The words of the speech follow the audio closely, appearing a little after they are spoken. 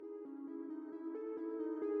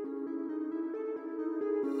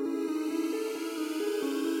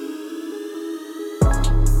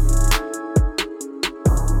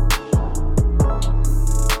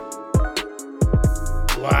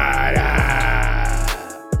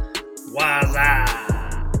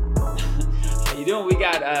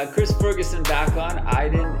Ferguson back on.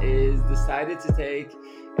 Aiden is decided to take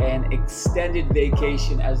an extended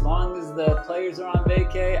vacation. As long as the players are on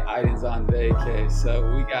vacay, Aiden's on vacay.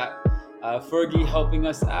 So we got Fergie helping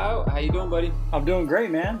us out. How you doing, buddy? I'm doing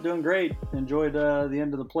great, man. Doing great. Enjoyed the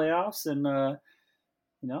end of the playoffs, and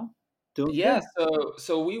doing Yeah, good.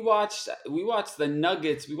 so we watched the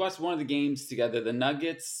Nuggets. We watched one of the games together. The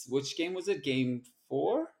Nuggets. Which game was it? Game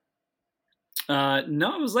 4?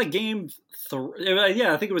 No, it was like game three.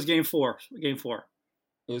 Yeah, I think it was game four. Game four.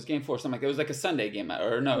 It was game 4. Something like it was like a Sunday game,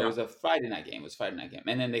 or no, it Yeah. was a Friday night game. It was Friday night game,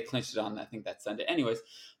 and then they clinched it on I think that Sunday. Anyways,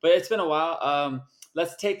 but it's been a while.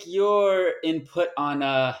 Let's take your input on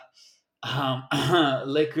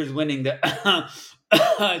Lakers winning the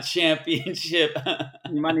championship.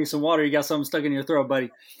 You might need some water. You got something stuck in your throat, buddy.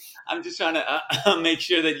 I'm just trying to make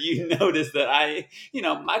sure that you notice that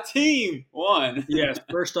my team won. Yes.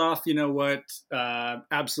 First off, you know what?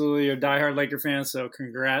 Absolutely a diehard Laker fan. So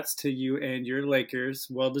congrats to you and your Lakers.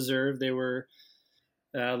 Well deserved. They were.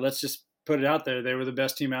 Let's just put it out there. They were the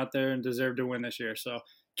best team out there and deserved to win this year. So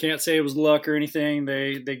can't say it was luck or anything.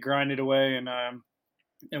 They grinded away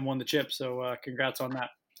and won the chip. So congrats on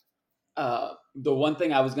that. The one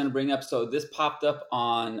thing I was going to bring up, so this popped up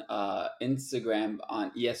on Instagram,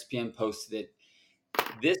 on ESPN posted it.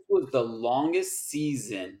 This was the longest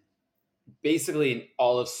season, basically in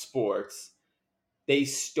all of sports. They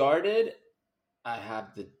started, I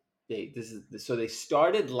have the date. So they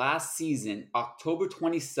started last season, October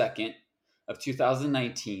 22nd of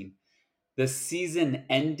 2019. The season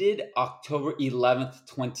ended October 11th,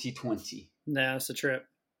 2020. Nah, it's a trip.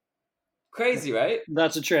 Crazy, right?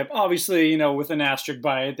 That's a trip. Obviously, with an asterisk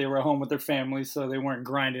by it, they were at home with their families, so they weren't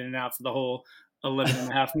grinding it out for the whole 11 and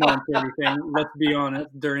a half months or anything. Let's be honest,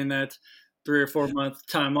 during that 3 or 4 month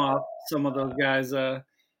time off, some of those guys,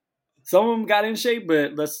 some of them got in shape,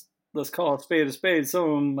 but let's call it spade a spade.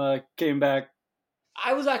 Some of them came back.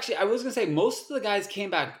 I was gonna say most of the guys came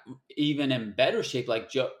back even in better shape. Like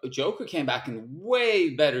Joker came back in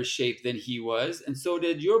way better shape than he was, and so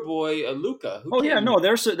did your boy Luka. Oh yeah, no,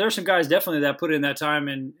 there's some guys definitely that put in that time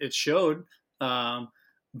and it showed. But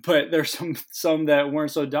there's some that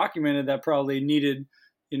weren't so documented that probably needed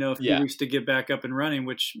a few weeks to get back up and running,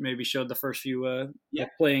 which maybe showed the first few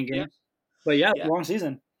playing games. Yeah. But yeah, long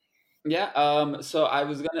season. Yeah. So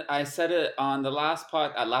I said it on the last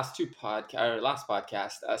podcast.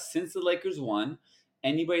 Since the Lakers won,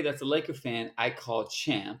 anybody that's a Laker fan, I call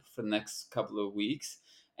champ for the next couple of weeks.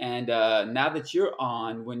 And now that you're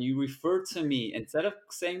on, when you refer to me, instead of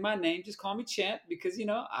saying my name, just call me champ because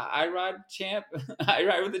I ride champ. I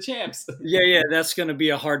ride with the champs. Yeah. That's gonna be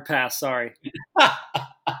a hard pass. Sorry.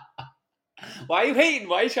 Why are you hating?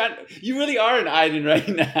 Why are you trying? You really are an Aiden right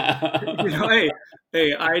now.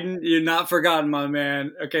 Hey, Aiden, you're not forgotten, my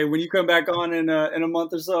man. Okay, when you come back on in a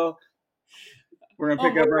month or so, we're gonna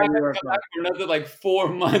pick up right where for another 4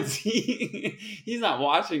 months. He's not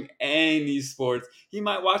watching any sports. He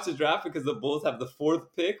might watch the draft because the Bulls have the 4th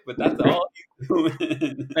pick, but that's all he's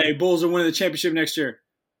doing. Hey, Bulls are winning the championship next year.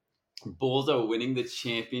 Bulls are winning the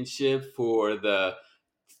championship for the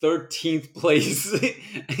 13th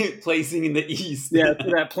placing in the East. Yeah,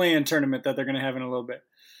 for that play-in tournament that they're going to have in a little bit.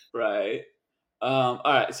 Right. All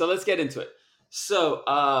right, so let's get into it. So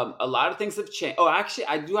a lot of things have changed. Oh, actually,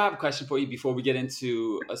 I do have a question for you before we get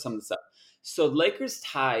into some of the stuff. So Lakers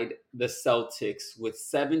tied the Celtics with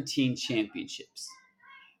 17 championships.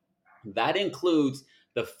 That includes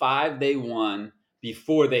the 5 they won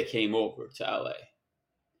before they came over to LA.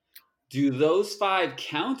 Do those 5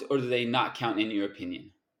 count, or do they not count in your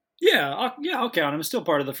opinion? Yeah, I'll count him. It's still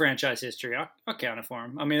part of the franchise history. I'll count it for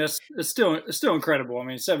him. I mean, it's still incredible. I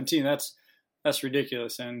mean, 17. That's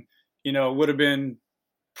ridiculous, and it would have been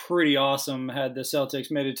pretty awesome had the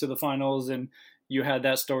Celtics made it to the finals and you had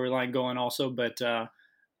that storyline going also. But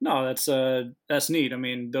no, that's neat. I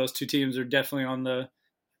mean, those two teams are definitely on the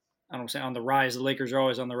on the rise. The Lakers are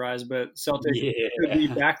always on the rise, but Celtics could be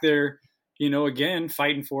back there, again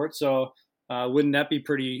fighting for it. So. Wouldn't that be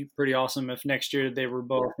pretty awesome if next year they were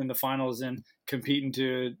both in the finals and competing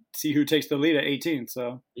to see who takes the lead at 18?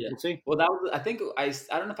 So we'll see. Well, I think I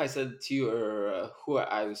don't know if I said to you or who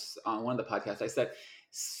I was on one of the podcasts. I said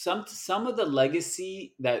some of the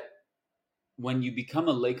legacy that when you become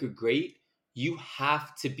a Laker great, you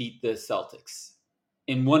have to beat the Celtics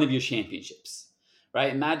in one of your championships,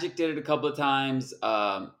 right? Magic did it a couple of times.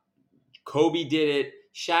 Kobe did it.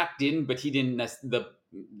 Shaq didn't, but he didn't.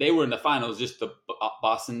 They were in the finals, just the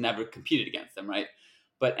Boston never competed against them, right?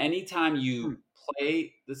 But anytime you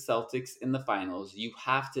play the Celtics in the finals, you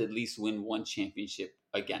have to at least win one championship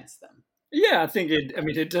against them. Yeah, I think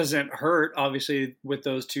it doesn't hurt, obviously, with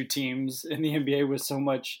those two teams in the NBA with so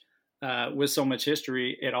much with so much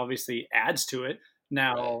history, it obviously adds to it.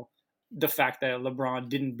 Now, Right. the fact that LeBron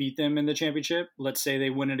didn't beat them in the championship, let's say they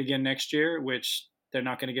win it again next year, which they're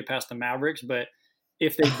not going to get past the Mavericks, but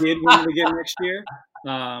if they did win it again next year,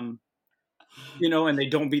 um, and they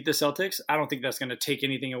don't beat the Celtics, I don't think that's going to take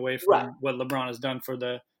anything away Right. from what LeBron has done for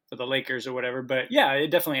the Lakers or whatever. But yeah, it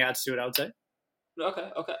definitely adds to it, I would say.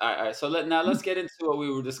 Okay. Okay. All right. So let's get into what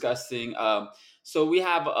we were discussing. So we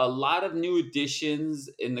have a lot of new additions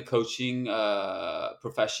in the coaching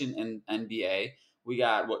profession in NBA. We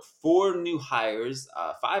got what 4 new hires,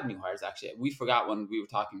 5 new hires actually. We forgot when we were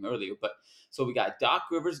talking earlier, but so we got Doc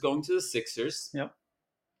Rivers going to the Sixers. Yep.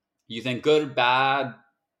 You think good, bad,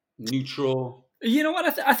 neutral? You know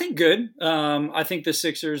what? I think good. I think the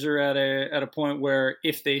Sixers are at a point where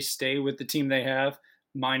if they stay with the team they have,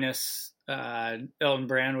 minus Elton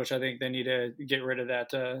Brand, which I think they need to get rid of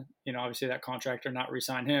that. Obviously that contract or not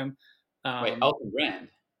re-sign him. Wait, Elton Brand.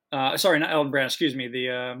 Sorry, not Elton Brand. Excuse me.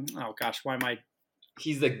 Oh gosh, why am I?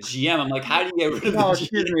 He's the GM. I'm like, how do you get rid of No, the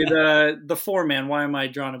excuse GM? me. The four-man. Why am I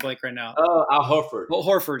drawing a blank right now? Oh, Al Horford. Well,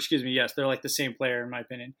 Horford. Excuse me. Yes, they're like the same player in my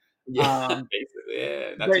opinion. Yeah, basically.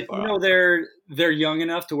 Yeah, not too But far off. they're young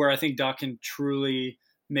enough to where I think Doc can truly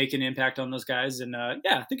make an impact on those guys, and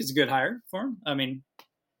yeah, I think it's a good hire for him. I mean,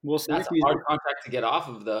 we'll see. That's a hard contract to get off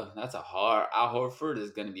of, though. That's a hard. Al Horford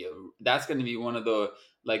is going to be That's going to be one of the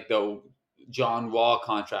John Wall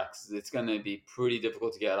contracts. It's going to be pretty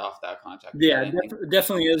difficult to get off that contract. Yeah,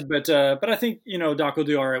 definitely is. But I think Doc will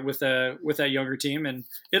do all right with that younger team, and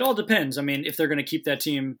it all depends. I mean, if they're going to keep that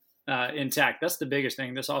team intact, that's the biggest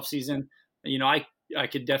thing this offseason. I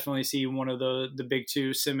could definitely see one of the big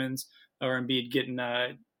two, Simmons or Embiid,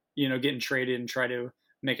 getting traded and try to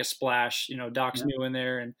make a splash. Doc's new in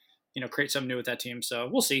there and create something new with that team. So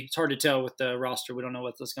we'll see. It's hard to tell with the roster. We don't know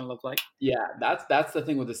what that's going to look like. Yeah, that's the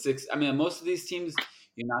thing with the six. I mean, most of these teams,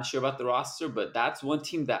 you're not sure about the roster, but that's one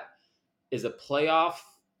team that is a playoff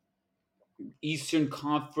Eastern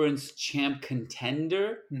Conference champ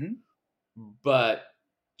contender. Mm-hmm. But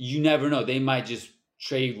you never know. They might just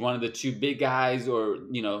trade one of the two big guys, or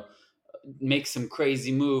make some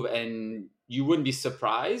crazy move, and you wouldn't be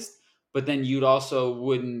surprised. But then you'd also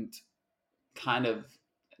wouldn't kind of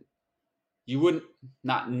you wouldn't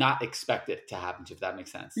not expect it to happen, if that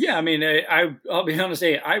makes sense. Yeah, I mean, I'll be honest.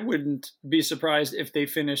 I wouldn't be surprised if they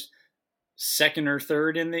finished second or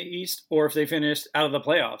third in the East, or if they finished out of the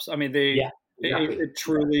playoffs. I mean, Exactly. it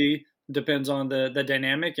truly depends on the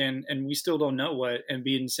dynamic, and we still don't know what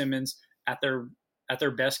Embiid and Simmons at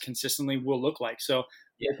their best consistently will look like. So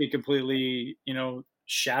Yeah. it could completely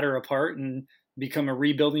shatter apart and become a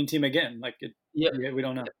rebuilding team again. Like Yep. we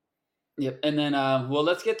don't know. Yep. And then,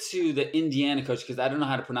 let's get to the Indiana coach, because I don't know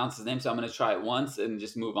how to pronounce his name, so I'm going to try it once and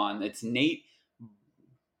just move on. It's Nate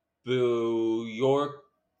Bjorkgren,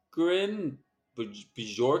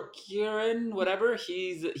 whatever.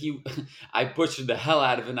 He. I butchered the hell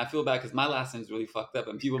out of it, and I feel bad because my last name's really fucked up,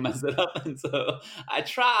 and people mess it up, and so I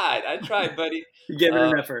tried, buddy. You gave it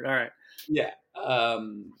an effort. All right. Yeah.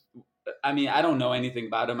 I mean, I don't know anything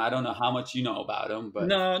about him. I don't know how much you know about him, but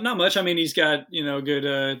No, not much. I mean, he's got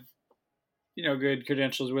good good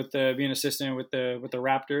credentials with being assistant with the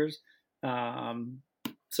Raptors.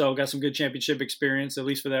 So got some good championship experience, at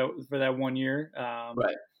least for that 1 year.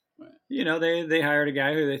 right. They hired a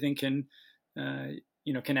guy who they think can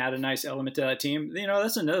can add a nice element to that team.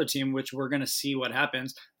 That's another team which we're going to see what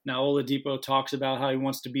happens. Now Oladipo talks about how he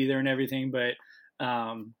wants to be there and everything, but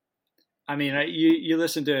I mean, you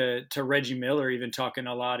listen to Reggie Miller even talking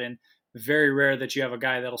a lot, and very rare that you have a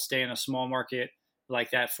guy that'll stay in a small market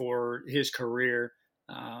like that for his career.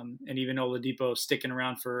 And even Oladipo sticking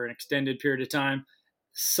around for an extended period of time,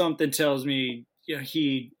 something tells me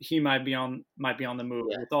he might be on the move.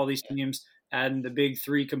 Yeah. With all these teams adding the big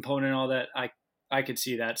three component and all that. I could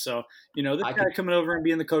see that. So this guy coming over and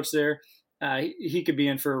being the coach there, he could be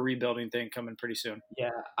in for a rebuilding thing coming pretty soon.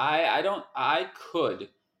 Yeah, I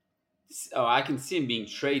can see him being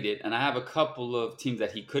traded, and I have a couple of teams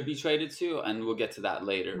that he could be traded to, and we'll get to that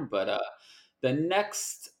later. But the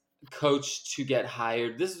next coach to get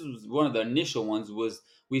hired, this was one of the initial ones,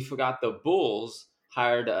 we forgot the Bulls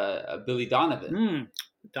hired Billy Donovan.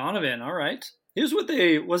 Donovan, all right. Wasn't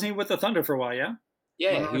he with the Thunder for a while? Yeah.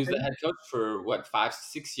 Yeah, he was the head coach for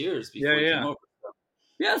 5-6 years before he came over.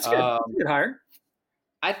 Yeah, that's good. That's a good hire.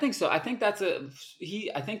 I think so. I think that's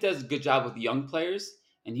I think does a good job with the young players,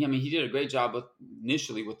 and he did a great job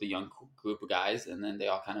initially with the young group of guys, and then they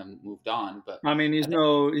all kind of moved on. But I mean, he's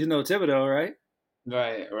no Thibodeau, right?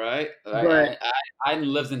 Right. But I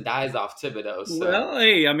lives and dies off Thibodeau. So. Well,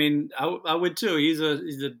 hey, I mean, I would too. He's a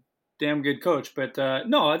damn good coach. But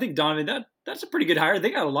no, I think Donovan, that's a pretty good hire.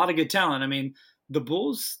 They got a lot of good talent. I mean, the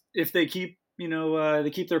Bulls, if they keep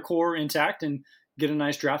they keep their core intact and get a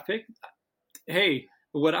nice draft pick, hey,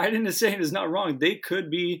 what Aiden is saying is not wrong. They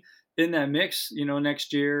could be in that mix,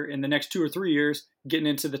 next year, in the next 2 or 3 years, getting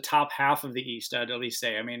into the top half of the East. I'd at least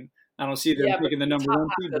say. I mean, I don't see them taking the number one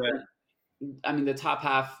seed, but I mean, the top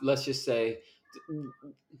half. Let's just say,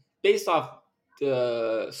 based off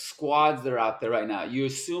the squads that are out there right now, you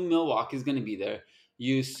assume Milwaukee's going to be there.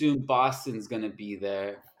 You assume Boston's going to be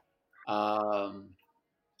there. I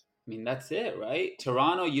mean, that's it, right?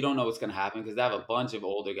 Toronto, you don't know what's going to happen because they have a bunch of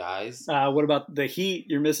older guys. What about the Heat?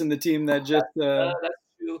 You're missing the team that just. That's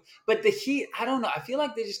true. But the Heat, I don't know. I feel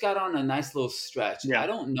like they just got on a nice little stretch. Yeah. I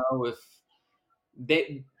don't know if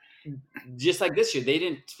they, just like this year, they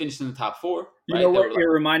didn't finish in the top 4. You know what? It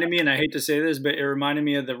reminded me, and I hate to say this, but it reminded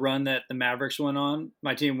me of the run that the Mavericks went on.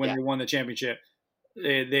 My team when they won the championship,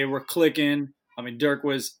 they were clicking. I mean, Dirk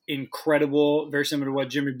was incredible, very similar to what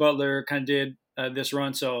Jimmy Butler kind of did this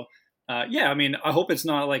run. So, I mean, I hope it's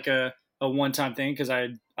not like a one-time thing because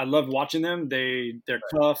I love watching them. They're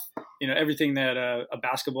tough, everything that a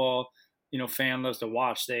basketball fan loves to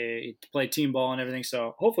watch. They play team ball and everything.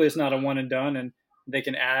 So hopefully it's not a one and done, and they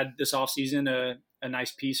can add this offseason a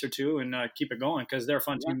nice piece or two and keep it going because they're a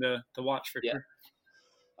fun team to watch for sure.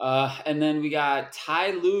 And then we got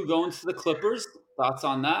Ty Lue going to the Clippers. Thoughts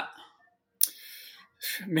on that?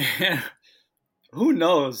 Man, who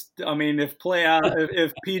knows? I mean, if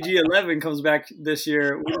PG-11 comes back this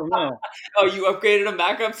year, we don't know. Oh, you upgraded him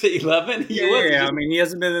back up to 11? Yeah. I mean, he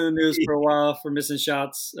hasn't been in the news for a while for missing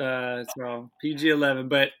shots. So PG-11.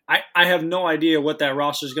 But I have no idea what that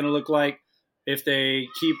roster is going to look like if they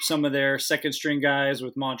keep some of their second-string guys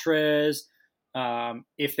with Montrez.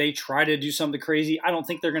 If they try to do something crazy, I don't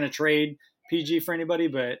think they're going to trade PG for anybody.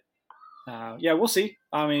 But, we'll see.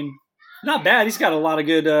 I mean, not bad. He's got a lot of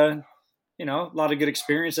good a lot of good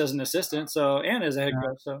experience as an assistant, and as a head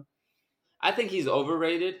coach. So, I think he's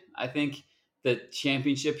overrated. I think the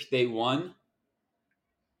championship they won,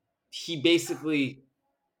 he basically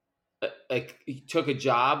he took a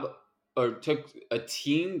job or took a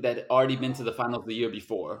team that had already been to the finals the year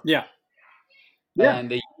before. Yeah.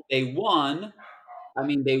 And they won. I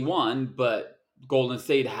mean, they won, but Golden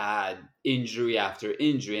State had injury after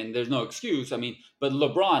injury, and there's no excuse. I mean, but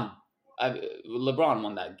LeBron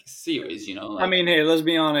won that series, I mean, hey, let's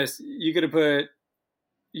be honest. You could have put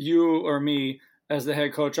you or me as the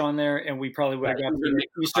head coach on there, and we probably would have got to the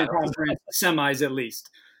Eastern Conference semis at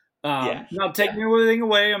least. Not taking anything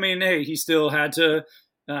away. I mean, hey, he still had to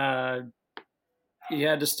steer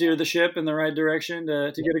the ship in the right direction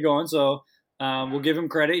to get it going. So we'll give him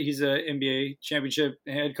credit. He's an NBA championship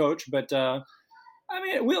head coach, but I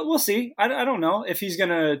mean, we'll see. I don't know if he's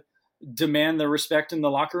gonna demand the respect in the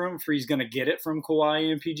locker room, if he's going to get it from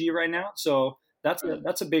Kawhi and PG right now. So that's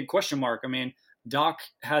a big question mark. I mean, Doc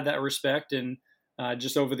had that respect, and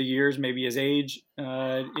just over the years, maybe his age,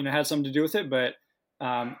 had something to do with it. But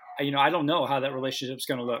I don't know how that relationship's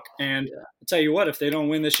going to look. And I'll tell you what, if they don't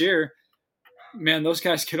win this year, man, those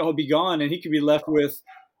guys could all be gone, and he could be left with,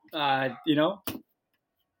 Lou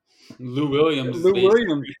Williams.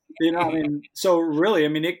 I mean, so really, I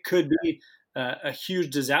mean, it could be a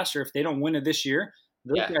huge disaster if they don't win it this year.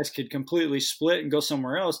 Those guys could completely split and go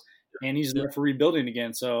somewhere else, and he's there for rebuilding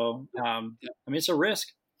again. So, I mean, it's a risk.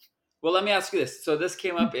 Well, let me ask you this. So this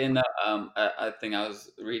came up in a thing I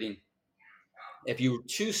was reading. If you were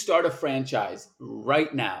to start a franchise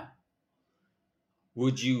right now,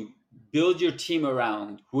 would you build your team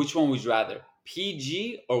around, which one would you rather,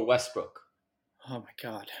 PG or Westbrook? Oh, my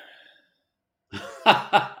God.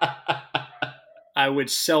 I would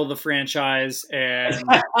sell the franchise and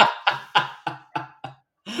I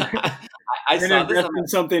saw invest in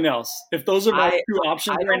something else. If those are my two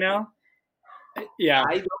options right now,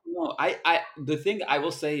 I don't know. The thing I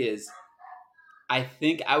will say is, I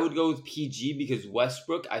think I would go with PG because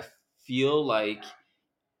Westbrook, I feel like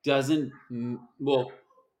doesn't. Well,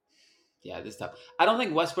 this is tough. I don't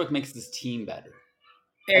think Westbrook makes this team better.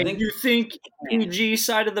 And you think PG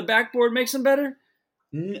side of the backboard makes him better?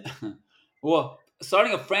 Well,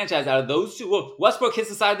 starting a franchise out of those two, Westbrook hits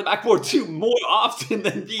the side of the backboard too more often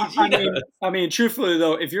than PG does. I mean, truthfully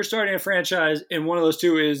though, if you're starting a franchise and one of those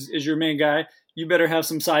two is your main guy, you better have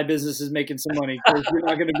some side businesses making some money because you're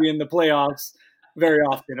not going to be in the playoffs very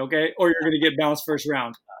often, okay? Or you're going to get bounced first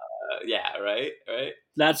round. Right.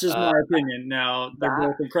 That's just my opinion. Now, they're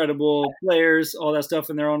both incredible players, all that stuff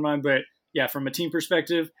in their own mind, but from a team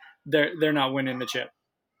perspective, they're not winning the chip.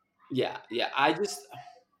 Yeah.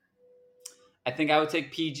 I think I would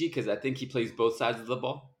take PG because I think he plays both sides of the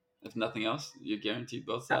ball. If nothing else, you're guaranteed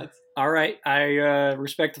both sides. All right, I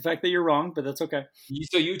respect the fact that you're wrong, but that's okay.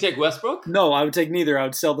 So you take Westbrook? No, I would take neither. I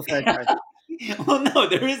would sell the franchise. Well, no,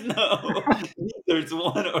 there is no. There's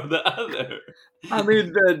one or the other. I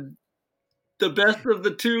mean, the best of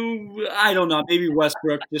the two, I don't know, maybe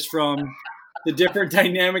Westbrook, just from the different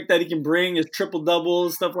dynamic that he can bring, his triple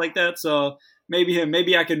doubles, stuff like that. So maybe him.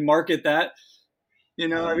 Maybe I can market that.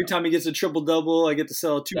 Every time he gets a triple double, I get to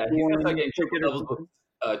sell a 2 for 1 ticket.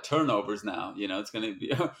 ticket. Turnovers now. It's going to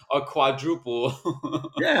be a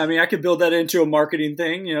quadruple. Yeah, I mean, I could build that into a marketing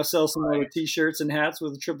thing. Sell some T-shirts and hats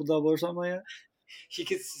with a triple double or something like that. He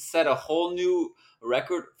could set a whole new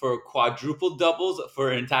record for quadruple doubles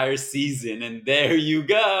for an entire season, and there you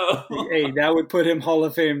go. Hey, that would put him Hall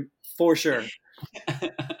of Fame for sure.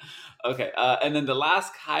 Okay, and then the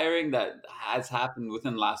last hiring that has happened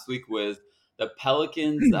within last week was the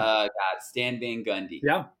Pelicans got Stan Van Gundy.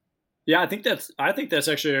 Yeah, I think that's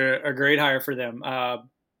actually a great hire for them. A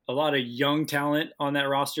lot of young talent on that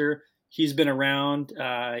roster. He's been around,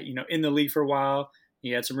 in the league for a while. He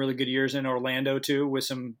had some really good years in Orlando too, with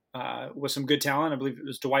some good talent. I believe it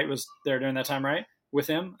was Dwight was there during that time, right? With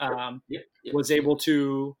him, was able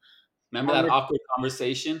to remember that awkward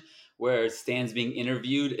conversation where Stan's being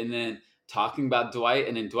interviewed and then talking about Dwight,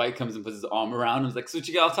 and then Dwight comes and puts his arm around him. He's like, "So what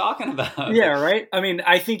you all talking about?" Yeah, right. I mean,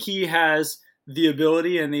 I think he has the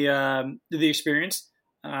ability and the experience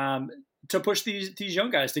to push these young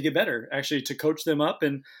guys to get better, actually to coach them up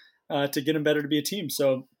and to get them better to be a team.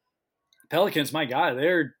 So Pelicans, my God,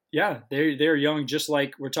 they're young, just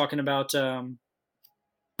like we're talking about the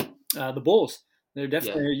Bulls. They're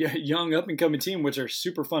definitely a young up and coming team, which are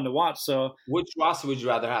super fun to watch. So which roster would you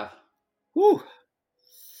rather have? Whew.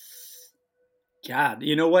 God,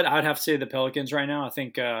 you know what? I'd have to say the Pelicans right now. I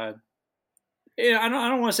think I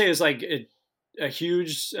don't want to say it's like a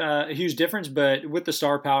huge difference, but with the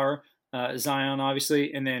star power, Zion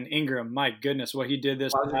obviously, and then Ingram. My goodness, what he did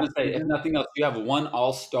this. I was going to say, if nothing else, you have one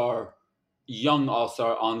young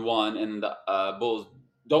all-star on one, and the Bulls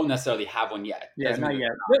don't necessarily have one yet. Yeah, not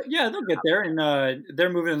yet. But yeah, they'll get there, and they're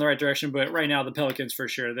moving in the right direction. But right now, the Pelicans for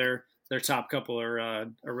sure, their top couple are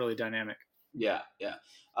really dynamic. Yeah.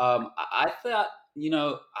 I thought,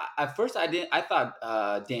 at first I thought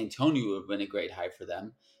D'Antoni would have been a great hire for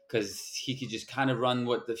them because he could just kind of run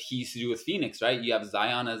what he used to do with Phoenix, right? You have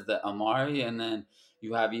Zion as the Amari, and then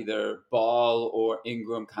you have either Ball or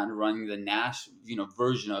Ingram kind of running the Nash,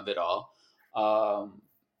 version of it all.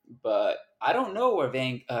 But I don't know where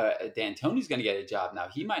D'Antoni's going to get a job now.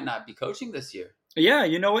 He might not be coaching this year. Yeah,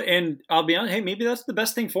 you know what? And I'll be honest. Hey, maybe that's the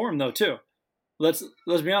best thing for him, though, too. Let's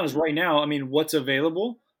be honest. Right now, I mean, what's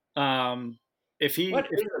available? If he, I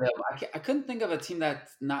couldn't think of a team that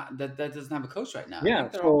doesn't have a coach right now. Yeah,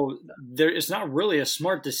 so it's not really a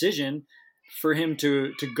smart decision for him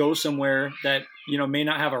to go somewhere that may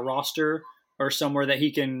not have a roster or somewhere that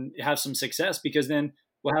he can have some success. Because then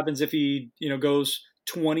what happens if he goes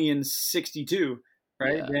 20-62,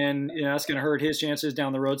 right? Yeah. Then that's going to hurt his chances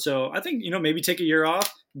down the road. So I think maybe take a year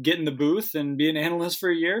off, get in the booth, and be an analyst for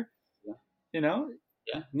a year. Yeah.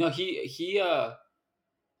 No, he.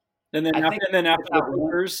 And then after the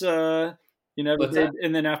Clippers,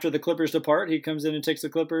 and then after the Clippers depart, he comes in and takes the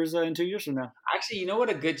Clippers in 2 years from now. Actually, you know what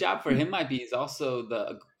a good job for him might be is also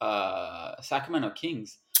the Sacramento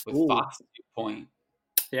Kings with Fox at your point.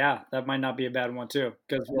 Yeah, that might not be a bad one too,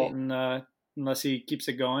 because Walton, unless he keeps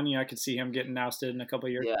it going, I could see him getting ousted in a couple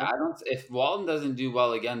of years. Yeah, if Walton doesn't do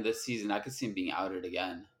well again this season, I could see him being outed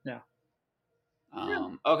again. Yeah.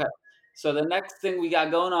 Okay. So the next thing we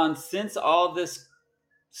got going on, since all this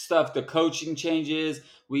stuff, the coaching changes,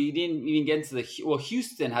 we didn't even get into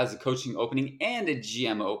Houston has a coaching opening and a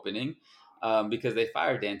GM opening because they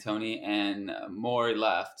fired D'Antoni and Moore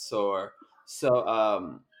left. So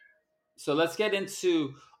let's get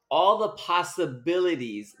into all the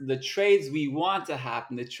possibilities, the trades we want to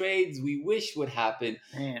happen, the trades we wish would happen,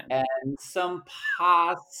 and some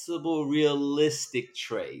possible realistic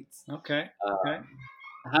trades. Okay.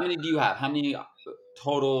 How many do you have? How many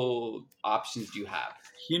total options do you have?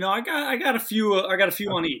 I got a few. I got a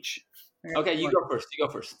few on each. Okay, you go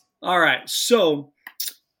first. All right. So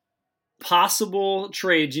possible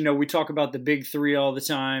trades. We talk about the big three all the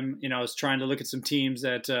time. I was trying to look at some teams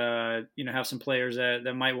that have some players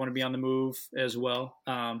that might want to be on the move as well.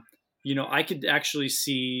 I could actually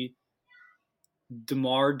see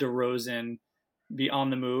DeMar DeRozan be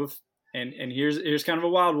on the move. And here's kind of a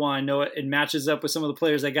wild one. I know it matches up with some of the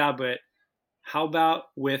players I got, but how about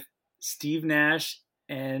with Steve Nash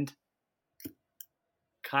and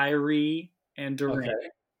Kyrie and Durant? Okay.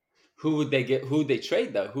 Who would they get? Who would they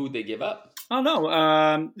trade though? Who would they give up? I don't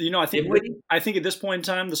know. Dinwiddie? I think at this point in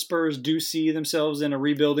time, the Spurs do see themselves in a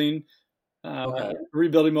Okay.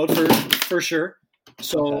 rebuilding mode for sure.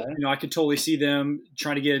 So Okay. I could totally see them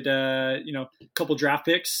trying to get a couple draft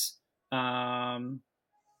picks.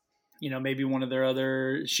 Maybe one of their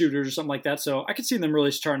other shooters or something like that. So I could see them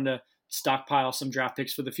really starting to stockpile some draft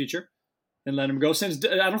picks for the future and let him go. Since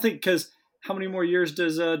I don't think because how many more years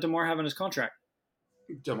does DeMar have in his contract?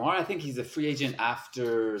 DeMar, I think he's a free agent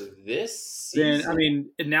after this Then I season. mean,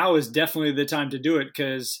 now is definitely the time to do it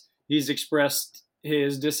because he's expressed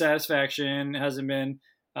his dissatisfaction, hasn't been,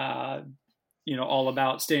 all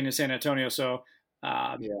about staying in San Antonio. So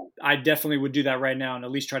uh, Yeah. I definitely would do that right now and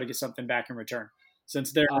at least try to get something back in return.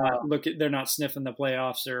 Since Uh, they're not sniffing the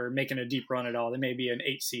playoffs or making a deep run at all. They may be an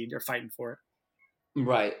 8 seed. They're fighting for it.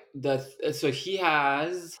 right. So he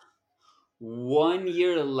has 1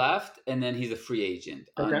 year left, and then he's a free agent.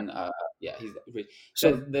 Okay, Yeah, he's free.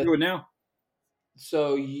 so do it now.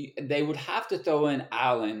 They would have to throw in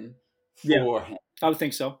Allen Yeah, for him, I would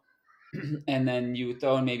think so. and then you would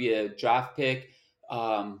throw in maybe a draft pick.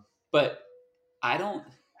 But I don't.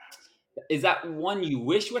 Is that one you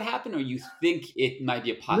wish would happen, or you think it might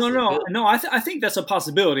be a No, no, possibility? no. I think that's a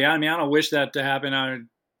possibility. I mean, I don't wish that to happen.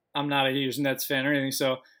 I'm not a huge Nets fan or anything,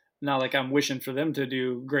 so not like I'm wishing for them to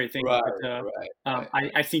do great things. Right, But right, right,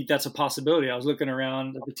 right. I think that's a possibility. I was looking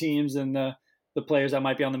around at the teams and the players that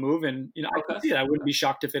might be on the move, and I can Okay, see it. I wouldn't okay, be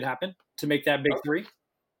shocked if it happened to make that big okay, three.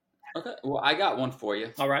 okay. Well, I got one for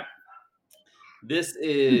you. All right. This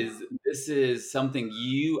is something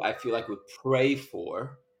I feel like would pray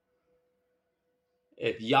for.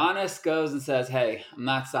 If Giannis goes and says, "Hey, I'm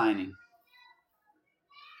not signing,"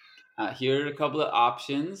 here are a couple of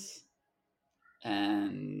options,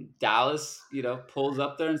 and Dallas, pulls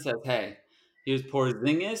up there and says, "Hey, here's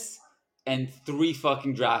Porzingis and three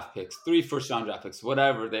fucking draft picks, three first-round draft picks,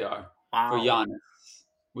 whatever they are, for Wow. Giannis."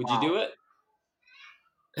 Would you Wow. do it?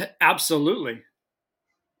 Absolutely.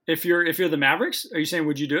 If you're the Mavericks, are you saying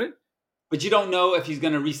would you do it? But you don't know if he's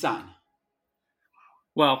going to resign.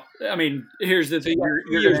 Well, I mean, here's the So you thing: got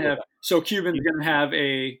you're 2 years going to have left. so Cuban's going to have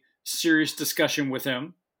a serious discussion with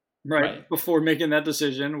him, right, Right. before making that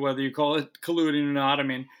decision, whether you call it colluding or not. I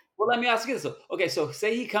mean, Well, let me ask you this. Okay, so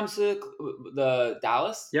say he comes to the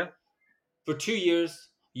Dallas yeah, for 2 years,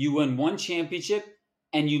 you win one championship,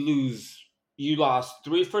 and you lost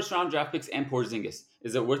three first-round draft picks and Porzingis.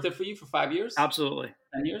 Is it worth it for you for 5 years, absolutely,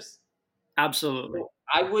 10 years? absolutely.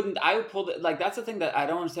 I wouldn't. I would pull like that's the thing that I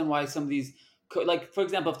don't understand why some of these like for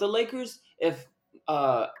example, if the Lakers, if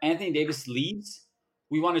Anthony Davis leaves,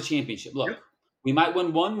 we won a championship. Yep. Look, we might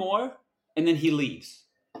win one more, and then he leaves.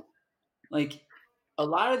 Like a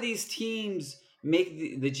lot of these teams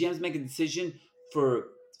make the GMs make a decision for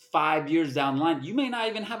 5 years down the line. You may not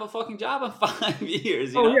even have a fucking job in 5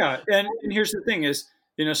 years. Oh yeah, and here's the thing is,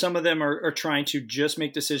 some of them are trying to just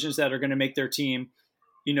make decisions that are going to make their team,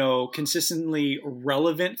 consistently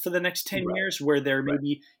relevant for the next 10 Right, years, where they're right,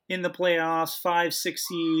 maybe in the playoffs, 5, 6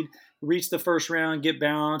 seed, reach the first round, get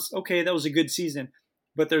bounced. Okay, that was a good season.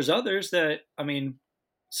 But there's others that, I mean,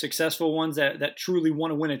 successful ones that truly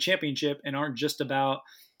want to win a championship and aren't just about,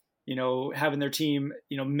 having their team,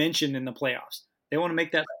 mentioned in the playoffs. They want to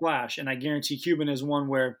make that splash. And I guarantee Cuban is one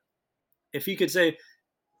where if he could say,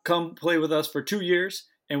 come play with us for 2 years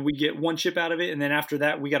and we get one chip out of it, and then after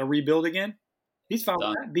that we got to rebuild again, he's fine with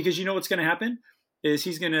done. that because you know what's going to happen is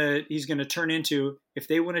he's gonna turn into, if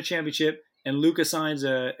they win a championship and Luka signs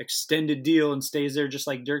a extended deal and stays there just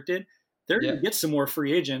like Dirk did, they're going to Yep, get some more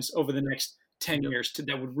free agents over the next 10 yep. years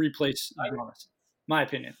that would replace Giannis. My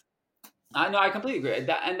opinion. I know. I completely agree.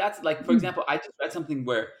 And that's like, for example, I just read something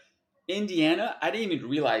where Indiana. I didn't even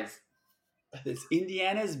realize this.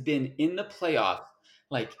 Indiana's been in the playoffs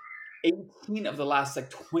like 18 of the last like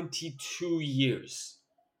 22 years.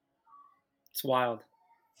 It's wild.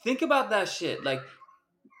 Think about that shit. Like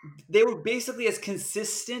they were basically as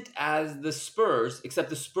consistent as the Spurs, except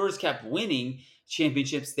the Spurs kept winning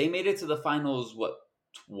championships. They made it to the finals what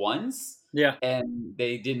once, Yeah. and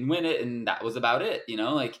they didn't win it, and that was about it.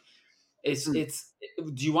 Like Hmm. it's.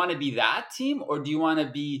 Do you want to be that team, or do you want to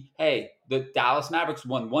be? Hey, the Dallas Mavericks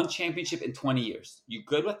won one championship in 20 years. You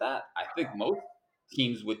good with that? I think most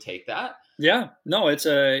teams would take that. Yeah. No, it's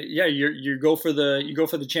a yeah. You go for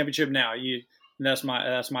the championship now. That's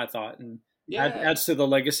my thought, and Yeah, adds to the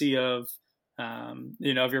legacy of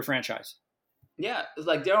your franchise. yeah. It's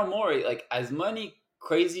like Daryl Morey. Like as many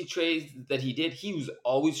crazy trades that he did, he was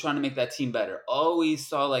always trying to make that team better. Always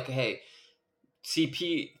saw like, hey,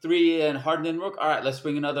 CP3 and Harden didn't work. All right, let's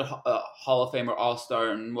bring another Hall of Famer, All Star,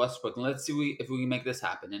 and Westbrook, and let's see if we can make this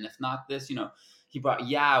happen. And if not this, he brought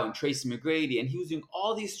Yao and Tracy McGrady, and he was doing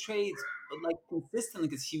all these trades like consistently,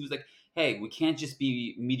 because he was like, "Hey, we can't just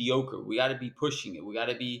be mediocre. We got to be pushing it. We got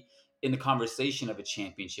to be in the conversation of a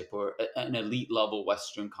championship or an elite level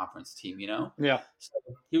Western Conference team." You know, Yeah, so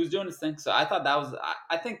he was doing his thing. So I thought that was.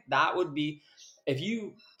 I think that would be if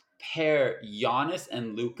you pair Giannis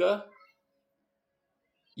and Luca,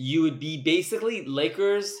 you would be basically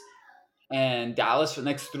Lakers and Dallas for the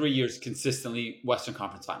next 3 years consistently Western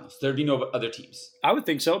Conference Finals. There'd be no other teams. I would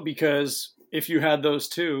think so, because if you had those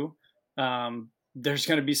two, there's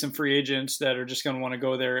going to be some free agents that are just going to want to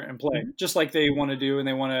go there and play, just like they want to do, and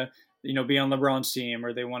they want to, be on LeBron's team,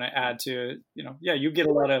 or they want to add to, yeah, you get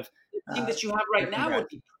a lot of The team that you have right different now guys. would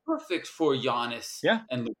be perfect for Giannis Yeah,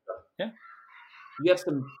 and Luka. yeah, You have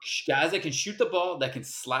some guys that can shoot the ball, that can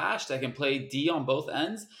slash, that can play D on both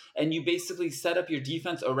ends, and you basically set up your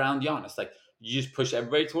defense around Giannis. Like you just push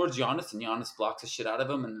everybody towards Giannis, and Giannis blocks the shit out of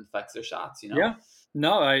them and affects their shots. You know. yeah.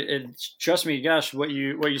 No, trust me, gosh, what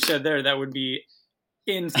you said there, that would be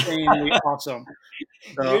insanely awesome.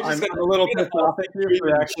 So You're just I'm gonna a little you're pissed off at you for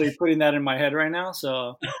gonna actually putting that in my head right now.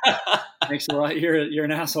 So thanks a lot. You're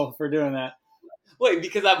an asshole for doing that. wait,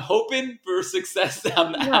 because I'm hoping for success.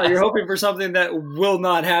 I'm the No, you're asshole. hoping for something that will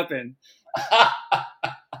not happen. All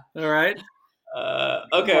right. Okay, Oh,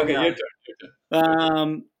 okay, God. your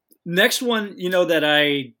turn. Next one,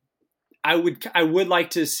 that I would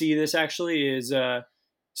like to see this actually is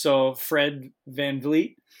so Fred Van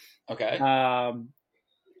Vliet. Okay. I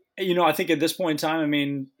think at this point in time, I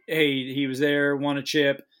mean, hey, he was there, won a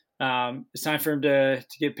chip. It's time for him to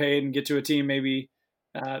get paid and get to a team, maybe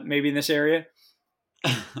in this area.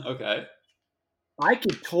 Okay. I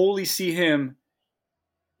could totally see him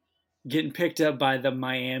getting picked up by the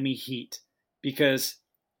Miami Heat, because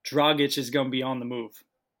Dragic is going to be on the move.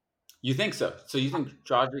 You think so? So you think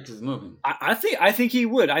Dragic is moving? I think he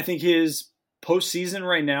would. I think his postseason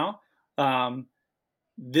right now,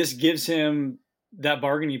 this gives him that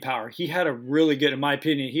bargaining power. He had a really good, in my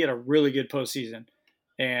opinion, he had a really good postseason,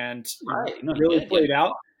 and Right. No, he really did. played Yeah.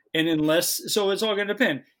 out. And so it's all going to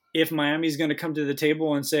depend. If Miami's going to come to the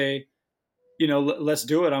table and say, let's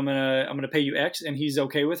do it, I'm gonna pay you X, and he's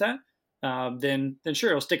okay with that, then sure,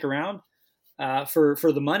 he'll stick around for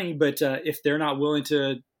the money. But if they're not willing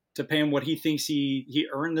to pay him what he thinks he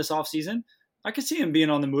earned this offseason, I could see him being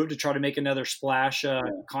on the move to try to make another splash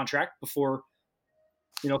contract before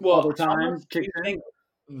Well, Father how much Time do kicks you in. think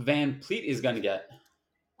Van Fleet is going to get?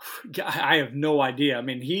 I have no idea. I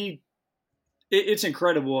mean, it's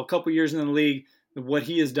incredible. A couple years in the league, what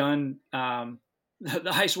he has done, the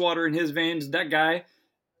ice water in his veins. That guy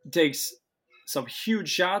takes some huge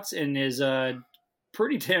shots and is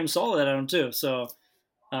pretty damn solid at them too. So,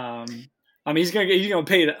 I mean, he's gonna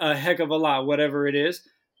pay a heck of a lot, whatever it is.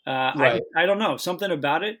 Right. I don't know, something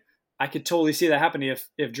about it. I could totally see that happening. If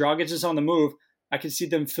Dragic is on the move, I could see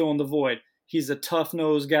them filling the void. He's a tough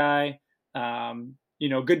nosed guy,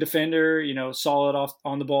 good defender, solid off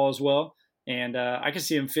on the ball as well, and I can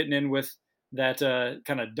see him fitting in with that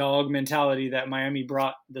kind of dog mentality that Miami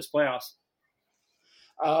brought this playoffs.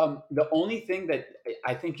 The only thing that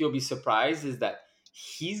I think you'll be surprised is that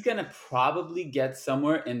he's going to probably get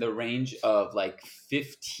somewhere in the range of like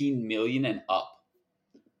 15 million and up.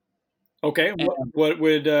 Okay, And what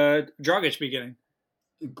would Dragic be getting?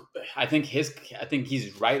 I think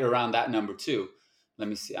he's right around that number too. Let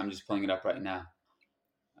me see. I'm just pulling it up right now.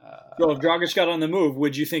 So if Dragic got on the move,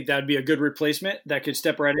 would you think that'd be a good replacement that could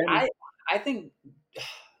step right in? I think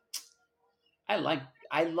I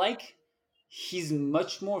like he's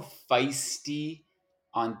much more feisty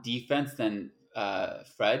on defense than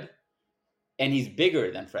Fred, and he's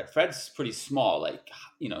bigger than Fred. Fred's pretty small, like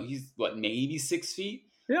he's what, maybe 6 feet,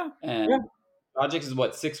 Yeah, and yeah. Dragic is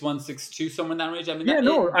what, 6'1", 6'2", somewhere in that range. I mean, Yeah,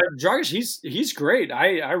 no, Dragic, he's great.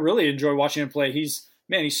 I really enjoy watching him play. He's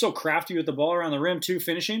so crafty with the ball around the rim too,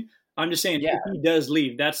 finishing. I'm just saying, yeah, if he does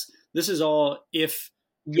leave, this is all if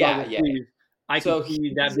yeah, Dragic yeah. leaves. I So can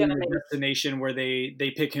see that he's being gonna a make. destination where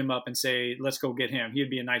they pick him up and say, let's go get him. He'd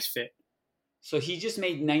be a nice fit. So he just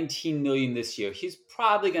made 19 million this year. He's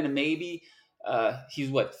probably gonna maybe. He's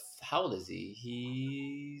what? How old is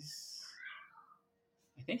he?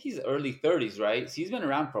 I think he's early 30s, right? So he's been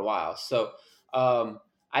around for a while. So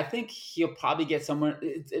I think he'll probably get somewhere.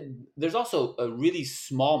 There's also a really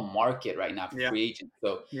small market right now for Yeah, free agents.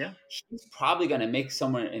 So yeah, he's probably going to make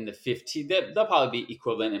somewhere in the 15. They'll probably be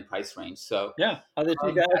equivalent in price range. So yeah. I think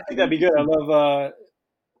I think that'd be good. I love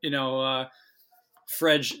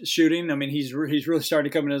Fred shooting. I mean, he's really starting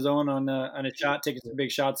to come in his own on a shot, taking some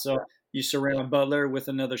big shots. So you surround Butler with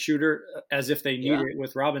another shooter as if they need yeah, it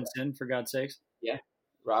with Robinson, for God's sakes. yeah.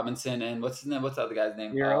 Robinson and what's his name? What's the other guy's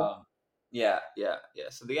name? Hero. Yeah, yeah, yeah.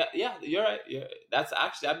 So yeah, you're right. Yeah,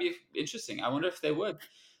 that'd be interesting. I wonder if they would.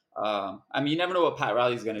 I mean, you never know what Pat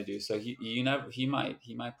Riley's going to do. So he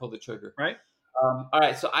might pull the trigger. Right? All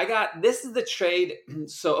right. So this is the trade.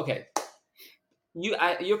 So okay,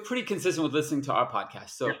 you're pretty consistent with listening to our podcast. Yeah.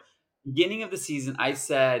 So beginning of the season, I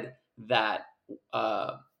said that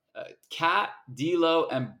uh, Cat, D'Lo,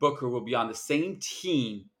 and Booker will be on the same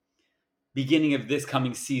team beginning of this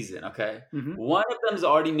coming season. Okay, Mm-hmm. one of them's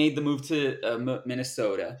already made the move to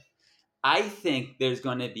Minnesota. I think there's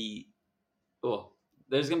going to be,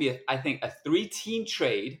 I think, a 3-team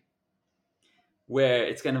trade where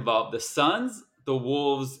it's going to involve the Suns, the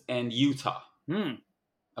Wolves, and Utah. Hmm.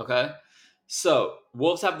 Okay, so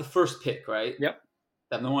Wolves have the first pick, right? Yep.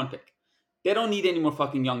 They have the one pick. They don't need any more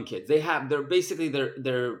fucking young kids.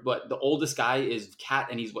 They're what, the oldest guy is Cat,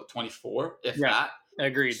 and he's what, 24, if Yeah. that.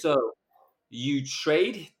 Agreed. So you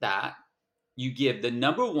trade that, you give the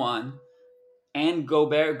number one, and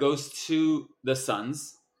Gobert goes to the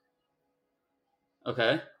Suns.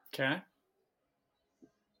 Okay. Okay.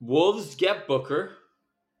 Wolves get Booker.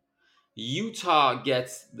 Utah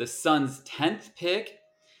gets the Suns' 10th pick.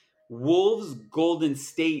 Wolves Golden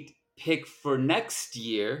State pick for next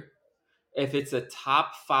year. If it's a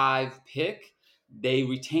top 5 pick, they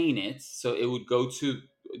retain it, so it would go to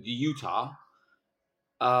Utah.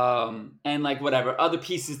 And like whatever other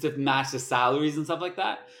pieces to match the salaries and stuff like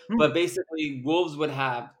that. But basically, Wolves would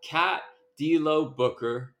have Cat, D'Lo,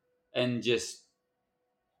 Booker, and just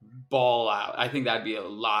ball out. I think that'd be a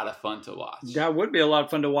lot of fun to watch. That would be a lot of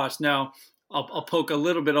fun to watch. Now, I'll poke a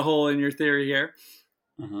little bit of hole in your theory here.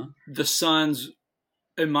 Uh-huh. The Suns,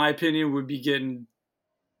 in my opinion, would be getting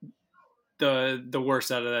the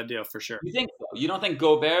worst out of that deal for sure. You think so? You don't think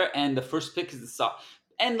Gobert and the first pick is the soft?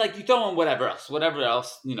 And like you throw in whatever else,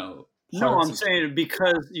 No, I'm saying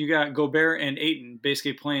because you got Gobert and Ayton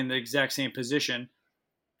basically playing the exact same position.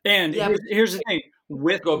 And here's the thing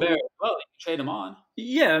with Gobert, well, you trade him on.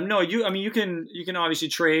 Yeah, no, you can obviously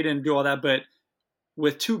trade and do all that, but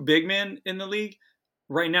with 2 big men in the league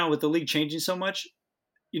right now, with the league changing so much,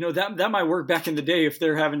 that might work back in the day if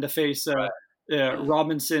they're having to face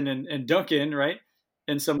Robinson and Duncan, right?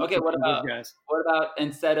 And some what about guys. What about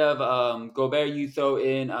instead of Gobert, you throw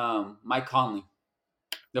in Mike Conley,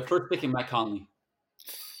 the first pick in Mike Conley?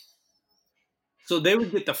 So they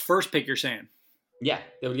would get the first pick. You're saying? Yeah,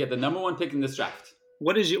 they would get the number 1 pick in this draft.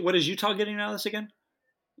 What is Utah getting out of this again?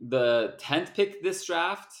 The 10th pick this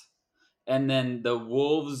draft, and then the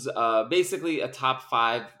Wolves, basically a top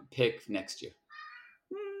 5 pick next year.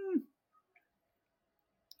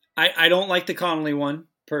 I don't like the Conley one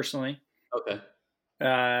personally. Okay.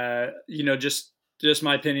 Just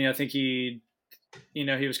my opinion. I think he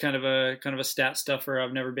was kind of a stat stuffer.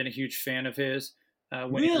 I've never been a huge fan of his.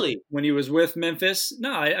 When he was with Memphis,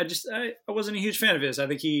 no, I wasn't a huge fan of his. I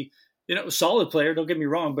think he, solid player. Don't get me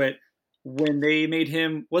wrong, but when they made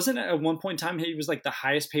him, wasn't at one point in time he was like the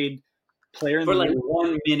highest paid player in for the like league?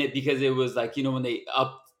 1 minute because it was like when they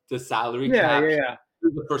upped the salary cap. Yeah. He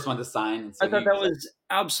was the first one to sign. And so I thought that was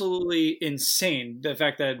absolutely insane. The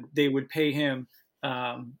fact that they would pay him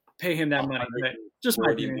that money. But just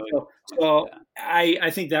my opinion. So I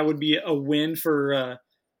think that would be a win for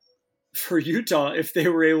Utah if they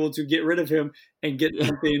were able to get rid of him and get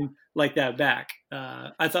something like that back.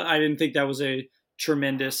 I didn't think that was a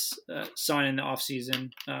tremendous sign in the offseason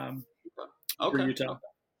for Utah.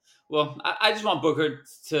 Well, I just want Booker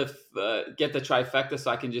to get the trifecta so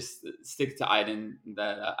I can just stick to Iden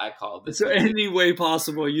that I called. So any way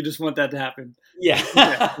possible, you just want that to happen. Yeah.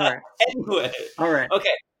 Okay. All right. Anyway. All right.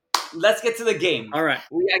 Okay. Let's get to the game. All right.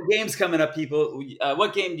 We got games coming up, people.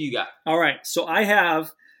 What game do you got? All right. So I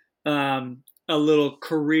have a little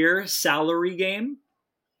career salary game.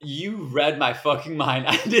 You read my fucking mind.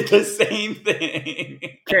 I did the same thing.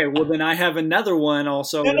 Okay, well then I have another one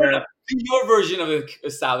also. No. Your version of a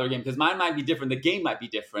salary game, because mine might be different. The game might be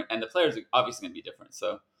different, and the players are obviously going to be different.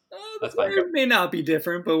 So that's fine. It may not be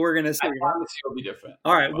different, but we're going to see. I promise you it'll be different.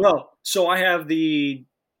 All right. Well, so I have we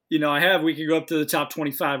can go up to the top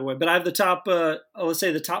 25 away, but I have the top, let's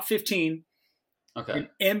say the top 15. Okay.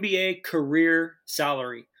 NBA career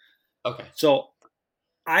salary. Okay. So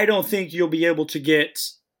I don't think you'll be able to get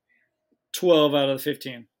 12 out of the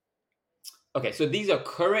 15. Okay, so these are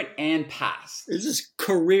current and past. Is this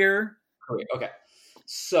career? Okay.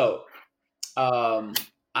 So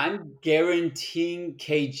I'm guaranteeing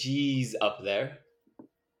KG's up there.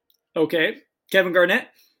 Okay. Kevin Garnett?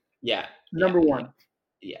 Yeah. Number 1.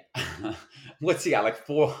 Yeah. What's he got? Like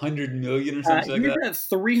 400 million or something like that?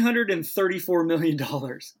 He's at $334 million.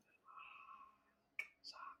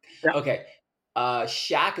 Okay.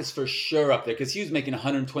 Shaq is for sure up there because he was making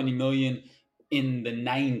 120 million in the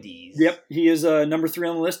 90s. Yep, he is number 3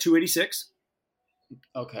 on the list, 286.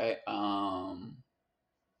 Okay.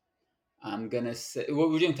 I'm gonna say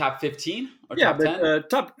what we're doing, top 15 or Yeah,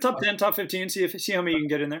 top 10? top 10, top 15. See how many you can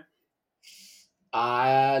get in there.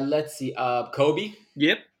 Let's see. Kobe.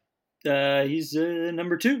 Yep, he's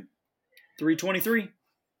number 2, 323.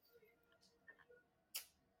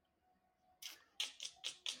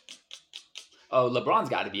 Oh, LeBron's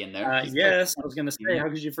got to be in there. Yes, I was gonna say, how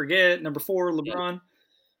could you forget number 4, LeBron?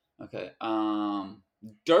 Yeah. Okay.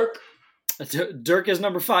 Dirk. Dirk is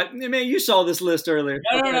number 5. Man, you saw this list earlier.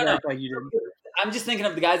 No. Like you didn't. I'm just thinking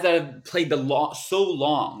of the guys that have played so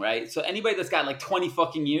long, right? So anybody that's got like 20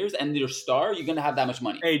 fucking years and they're a star, you're gonna have that much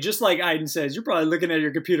money. Hey, just like Aiden says, you're probably looking at your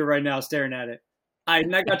computer right now, staring at it.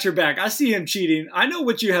 Aiden, I got your back. I see him cheating. I know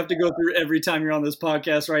what you have to go through every time you're on this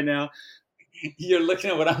podcast right now. You're looking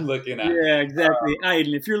at what I'm looking at. Yeah, exactly.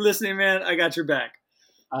 Aiden, if you're listening, man, I got your back.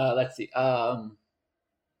 Let's see.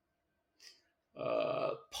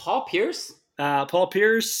 Paul Pierce. Paul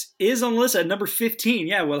Pierce is on the list at number 15.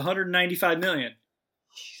 Yeah, with 195 million.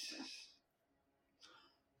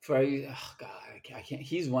 Oh God, I can't.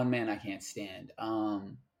 He's one man I can't stand.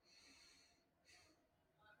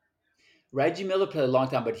 Reggie Miller played a long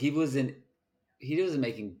time, but he wasn't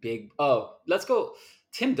making big. Oh, let's go.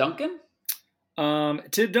 Tim Duncan.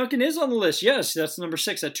 Tim Duncan is on the list. Yes, that's number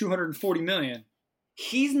 6 at 240 million.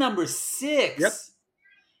 He's number 6. Yep.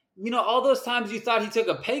 You know, all those times you thought he took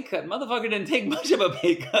a pay cut, motherfucker didn't take much of a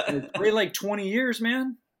pay cut. Played like 20 years,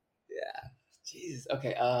 man. Yeah. Jesus.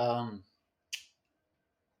 Okay.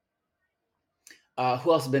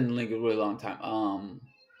 Who else has been in the league a really long time?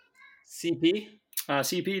 CP.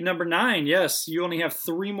 CP number 9. Yes, you only have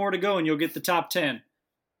 3 more to go, and you'll get the top 10.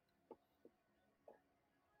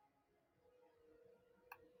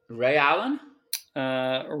 Ray Allen.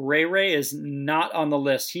 Ray is not on the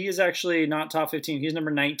list. He is actually not top 15. He's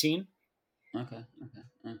number 19. Okay.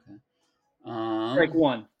 Strike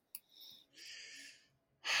 1.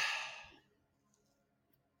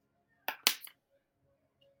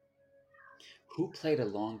 Who played a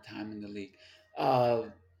long time in the league? Yeah,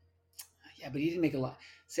 but he didn't make a lot.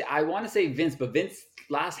 See, I want to say Vince, but Vince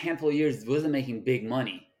last handful of years wasn't making big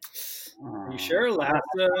money. Are you sure? That's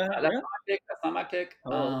not my pick.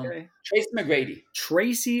 Oh, okay. Tracy McGrady.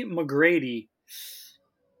 Tracy McGrady.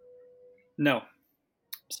 No.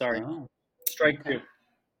 Sorry. Oh, Strike 2.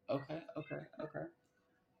 Okay.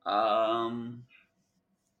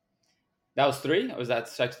 That was 3? Or was that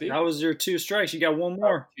strike 3? That was your 2 strikes. You got 1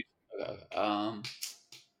 more. Okay.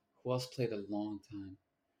 Who else played a long time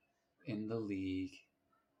in the league?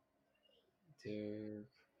 Dirk.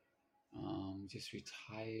 Just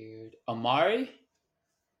retired. Amari?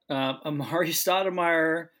 Amari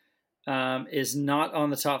Stoudemire is not on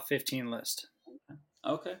the top 15 list.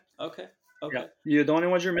 Okay. Yeah. The only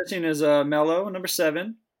ones you're missing is Melo, number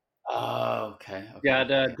 7. Oh, okay. You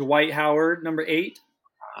got Dwight Howard, number 8.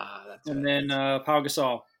 That's and right. then Pau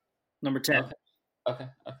Gasol, number 10. Okay.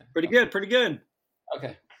 Pretty good.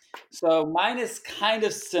 Okay. So mine is kind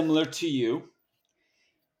of similar to you,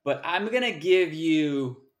 but I'm going to give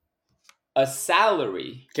you a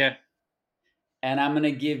salary. Okay. And I'm going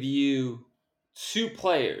to give you 2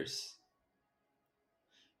 players.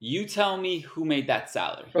 You tell me who made that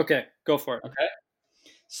salary. Okay, go for it. Okay.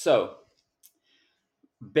 So,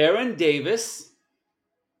 Baron Davis,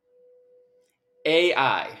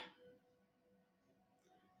 AI,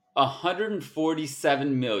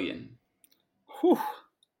 147 million. Whew.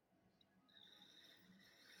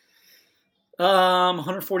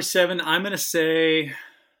 147. I'm gonna say.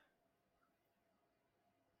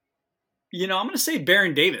 I'm gonna say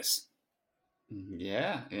Baron Davis.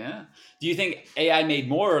 Yeah. Do you think AI made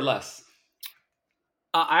more or less?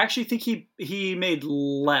 I actually think he made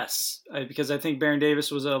less because I think Baron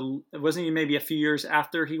Davis wasn't he maybe a few years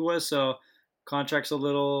after he was, so contract's a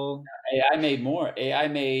little. AI made more. AI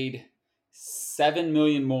made 7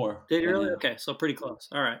 million more. Did you really? Okay, so pretty close.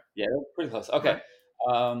 All right. Yeah, pretty close. Okay.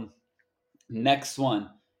 Right. Next one,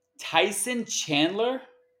 Tyson Chandler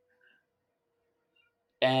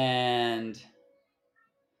and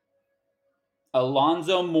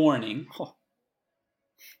Alonzo Mourning.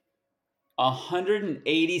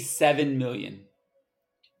 187 million.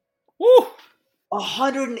 Woo!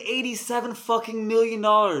 187 fucking $1 million.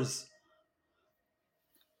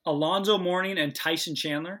 Alonzo Mourning and Tyson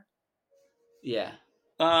Chandler. Yeah.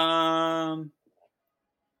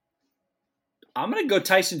 I'm gonna go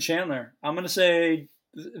Tyson Chandler. I'm gonna say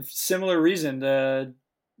similar reason.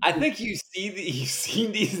 I think you've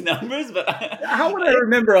seen these numbers, but how would I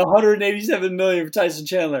remember 187 million for Tyson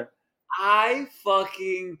Chandler? I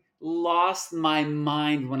fucking lost my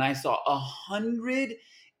mind when I saw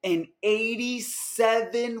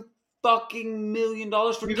 $187 fucking million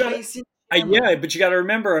for Tyson Chandler. Yeah, but you got to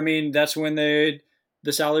remember, I mean, that's when the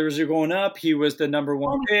salaries are going up. He was the number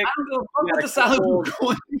one pick. I don't know what the salaries were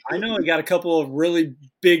going. I know he got a couple of really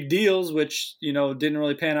big deals, which didn't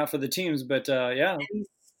really pan out for the teams. But yeah, and he's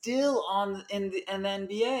still in the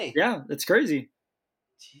NBA. Yeah, it's crazy.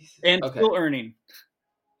 Jesus. And still earning.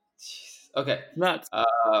 Jesus. Okay, nuts.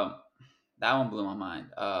 That one blew my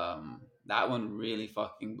mind. That one really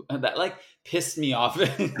fucking pissed me off.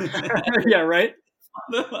 Yeah, right.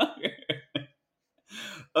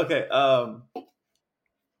 Okay.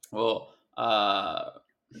 Well,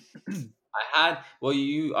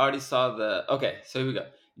 you already saw the. Okay, so here we go.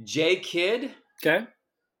 J Kidd. Okay.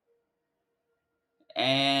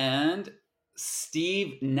 And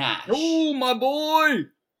Steve Nash. Oh, my boy.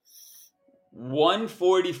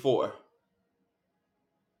 144.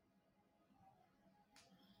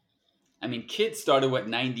 I mean, Kidd started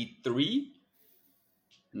 93.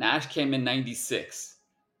 Nash came in 96.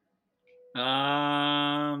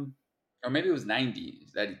 Or maybe it was 90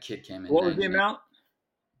 that Kidd came in. What was the amount?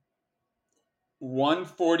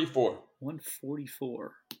 144.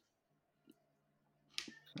 144.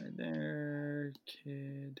 Right there,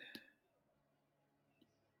 Kidd.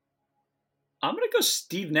 I'm gonna go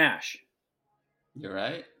Steve Nash. You're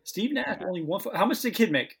right. Steve Nash only one. How much did Kidd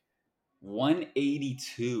make?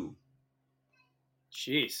 182.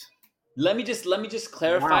 Jeez. Let me just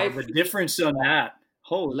clarify the difference on that.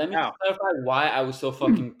 Holy Let me just clarify why I was so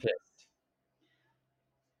fucking pissed.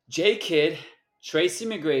 J Kidd, Tracy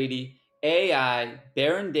McGrady, AI,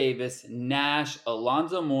 Baron Davis, Nash,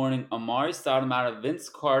 Alonzo Mourning, Amari Stoudemire, Vince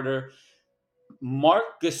Carter,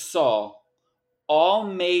 Marc Gasol all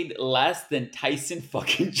made less than Tyson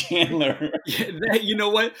fucking Chandler. Yeah, you know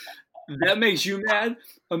what? That makes you mad.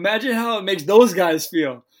 Imagine how it makes those guys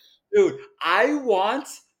feel. Dude, I want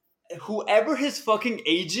whoever his fucking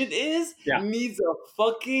agent is needs to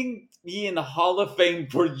fucking be in the Hall of Fame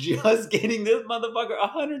for just getting this motherfucker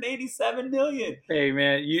 $187 million. Hey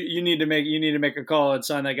man, you need to make a call and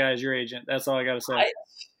sign that guy as your agent. That's all I gotta say.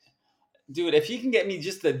 Dude, if you can get me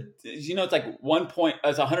just it's like 1 point,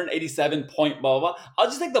 it's 187 point, blah, blah, blah. I'll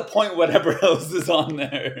just take the point, whatever else is on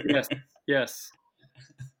there. Yes.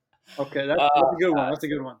 Okay, that's a good one. That's a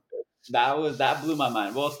good one. That blew my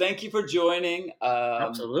mind. Well, thank you for joining.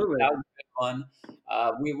 Absolutely. That was fun.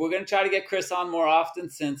 We're going to try to get Chris on more often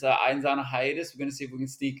since Aiden's on a hiatus. We're going to see if we can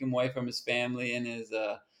sneak him away from his family and his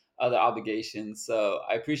other obligations. So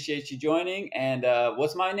I appreciate you joining. And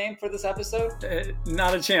what's my name for this episode?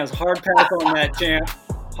 Not a chance. Hard pass on that, champ.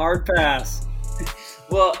 Hard pass.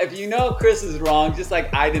 Well, if you know Chris is wrong, just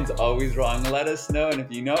like Aiden's always wrong, let us know. And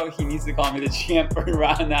if you know he needs to call me the champ from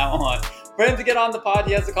now on. For him to get on the pod,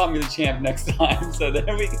 he has to call me the champ next time. So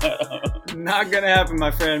there we go. Not going to happen, my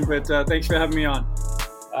friend. But thanks for having me on.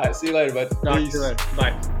 All right. See you later, bud. Talk to you later.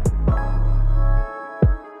 Bye.